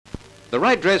The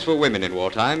right dress for women in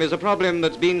wartime is a problem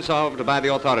that's been solved by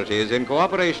the authorities in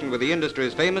cooperation with the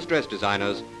industry's famous dress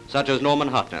designers, such as Norman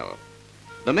Hartnell.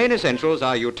 The main essentials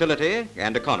are utility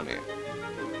and economy.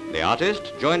 The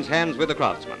artist joins hands with the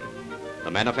craftsman.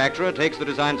 The manufacturer takes the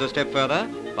designs a step further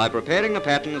by preparing the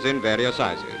patterns in various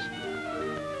sizes.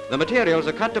 The materials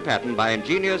are cut to pattern by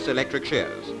ingenious electric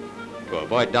shears. To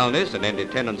avoid dullness and any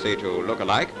tendency to look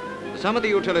alike, some of the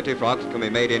utility frocks can be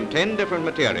made in 10 different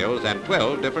materials and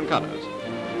 12 different colors,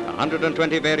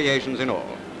 120 variations in all.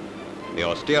 The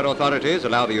austere authorities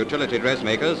allow the utility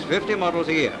dressmakers 50 models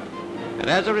a year, and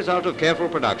as a result of careful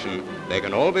production, they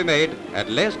can all be made at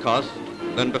less cost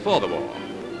than before the war.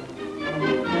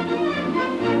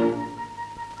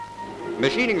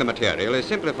 Machining the material is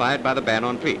simplified by the ban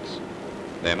on pleats.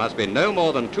 There must be no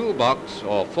more than 2 box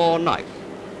or 4 knife.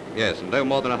 Yes, and no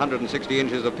more than 160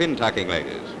 inches of pin tucking,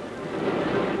 ladies.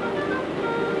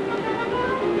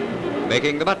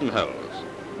 Making the buttonholes.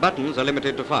 Buttons are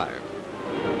limited to 5.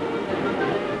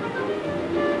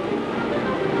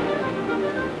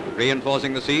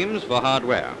 Reinforcing the seams for hard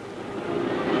wear.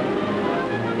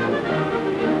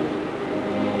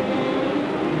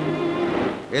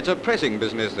 It's a pressing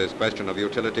business, this question of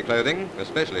utility clothing,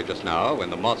 especially just now when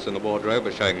the moths in the wardrobe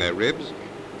are showing their ribs.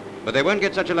 But they won't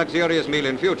get such a luxurious meal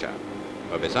in future.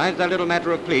 For besides that little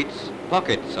matter of pleats,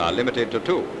 pockets are limited to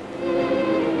 2.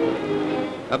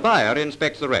 A buyer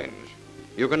inspects the range.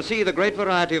 You can see the great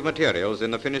variety of materials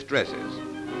in the finished dresses,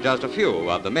 just a few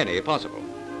of the many possible.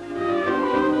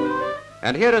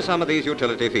 And here are some of these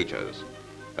utility features.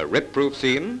 A rip-proof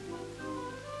seam,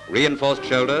 reinforced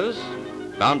shoulders,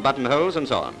 bound buttonholes, and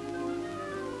so on.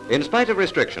 In spite of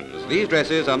restrictions, these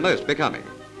dresses are most becoming.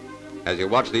 As you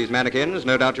watch these mannequins,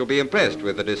 no doubt you'll be impressed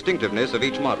with the distinctiveness of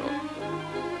each model.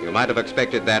 You might have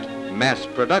expected that mass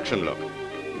production look,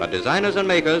 but designers and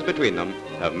makers between them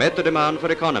have met the demand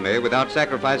for economy without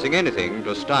sacrificing anything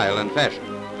to style and fashion.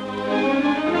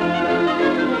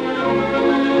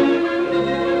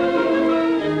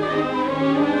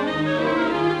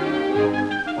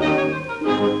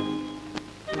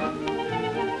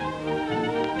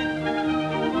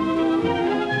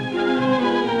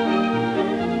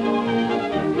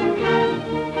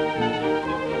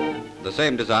 The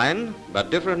same design,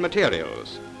 but different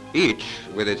materials, each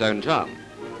with its own charm.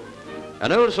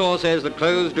 An old saw says that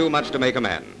clothes do much to make a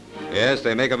man. Yes,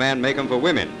 they make a man make them for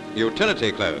women,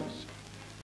 utility clothes.